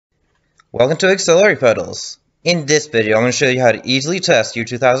Welcome to Accelerator Pedals. In this video, I'm going to show you how to easily test your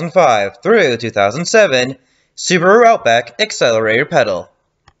 2005 through 2007 Subaru Outback Accelerator pedal.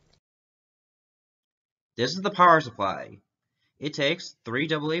 This is the power supply. It takes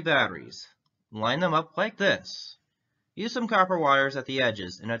 3 AA batteries. Line them up like this. Use some copper wires at the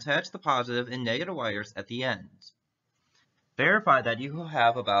edges and attach the positive and negative wires at the ends. Verify that you will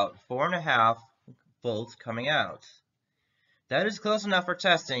have about 4.5 volts coming out. That is close enough for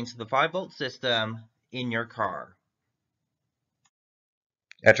testing to the 5-volt system in your car.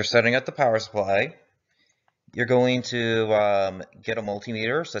 After setting up the power supply, you're going to get a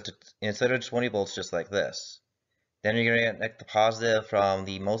multimeter set to, instead of 20 volts, just like this. Then you're going to connect the positive from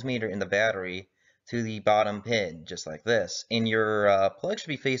the multimeter in the battery to the bottom pin, just like this. And your plug should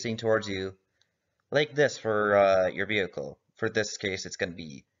be facing towards you like this for your vehicle. For this case, it's going to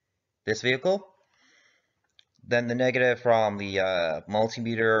be this vehicle. Then the negative from the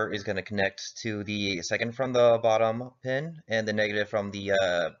multimeter is going to connect to the second from the bottom pin, and the negative from the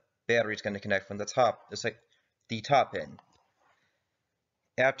battery is going to connect from the top, the top pin.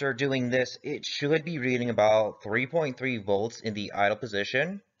 After doing this, it should be reading about 3.3 volts in the idle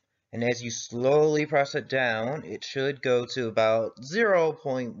position, and as you slowly press it down, it should go to about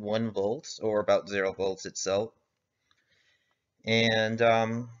 0.1 volts, or about 0 volts itself.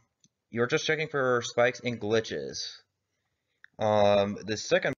 And you're just checking for spikes and glitches. The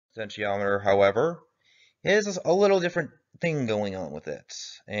second potentiometer, however, is a little different thing going on with it,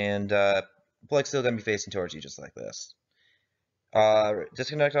 and plug's still going to be facing towards you just like this.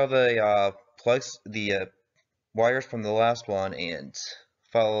 Disconnect all the plugs, the wires from the last one, and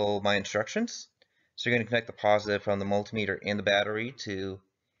follow my instructions. So you're going to connect the positive from the multimeter and the battery to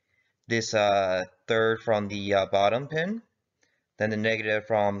this third from the bottom pin. Then the negative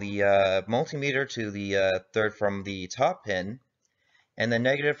from the multimeter to the third from the top pin, and the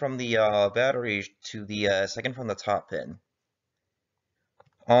negative from the battery to the second from the top pin.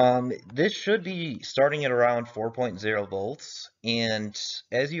 This should be starting at around 4.0 volts, and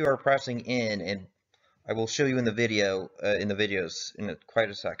as you are pressing in, and I will show you in the videos in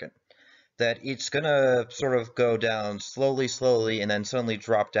quite a second, that it's gonna sort of go down slowly, and then suddenly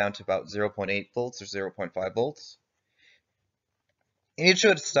drop down to about 0.8 volts or 0.5 volts. It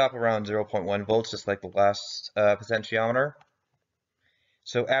should stop around 0.1 volts, just like the last potentiometer.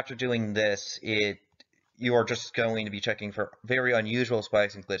 So after doing this, you are just going to be checking for very unusual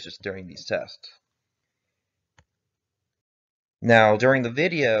spikes and glitches during these tests. Now, during the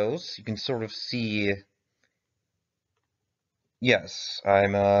videos, you can sort of see, yes,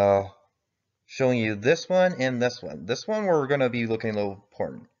 I'm showing you this one and this one. This one we're going to be looking a little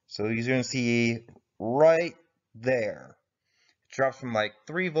important. So you're going to see right there. Drops from like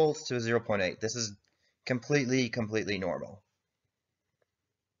 3 volts to 0.8. This is completely normal.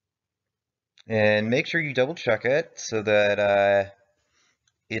 And make sure you double check it so that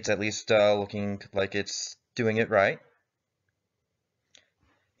it's at least looking like it's doing it right.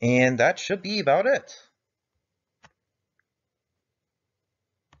 And that should be about it.